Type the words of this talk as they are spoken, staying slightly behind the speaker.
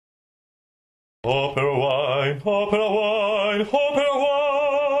OperaWine, OperaWine,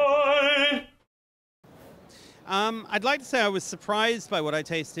 OperaWine! I'd like to say I was surprised by what I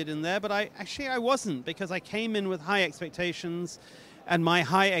tasted in there, but I wasn't, because I came in with high expectations and my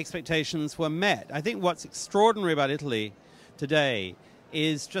high expectations were met. I think what's extraordinary about Italy today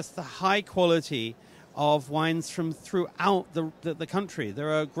is just the high quality of wines from throughout the country.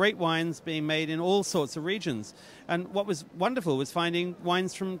 There are great wines being made in all sorts of regions. And what was wonderful was finding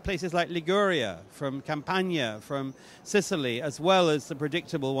wines from places like Liguria, from Campania, from Sicily, as well as the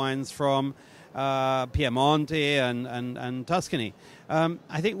predictable wines from Piemonte and Tuscany.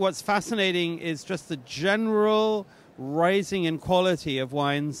 I think what's fascinating is just the general rising in quality of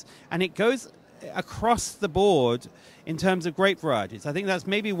wines, and it goes across the board in terms of grape varieties. I think that's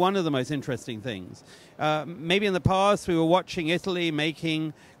maybe one of the most interesting things. Maybe in the past we were watching Italy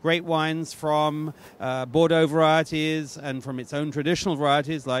making great wines from Bordeaux varieties and from its own traditional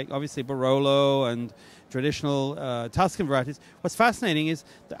varieties, like obviously Barolo and traditional Tuscan varieties. What's fascinating is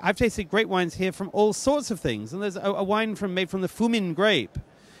that I've tasted great wines here from all sorts of things. And there's a wine made from the Fumin grape,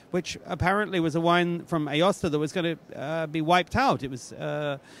 which apparently was a wine from Aosta that was going to be wiped out. It was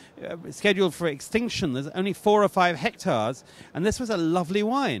scheduled for extinction. There's only 4 or 5 hectares, and this was a lovely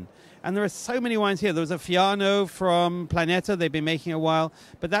wine. And there are so many wines here. There was a Fiano from Planeta they've been making a while,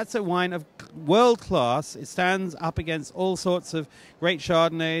 but that's a wine of world class. It stands up against all sorts of great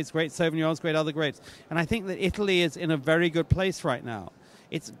Chardonnays, great Sauvignons, great other grapes. And I think that Italy is in a very good place right now.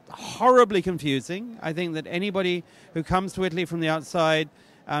 It's horribly confusing. I think that anybody who comes to Italy from the outside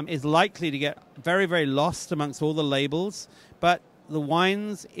is likely to get very, very lost amongst all the labels, but the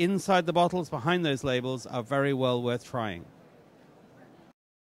wines inside the bottles behind those labels are very well worth trying.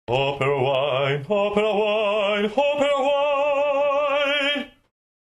 OperaWine, OperaWine, OperaWine!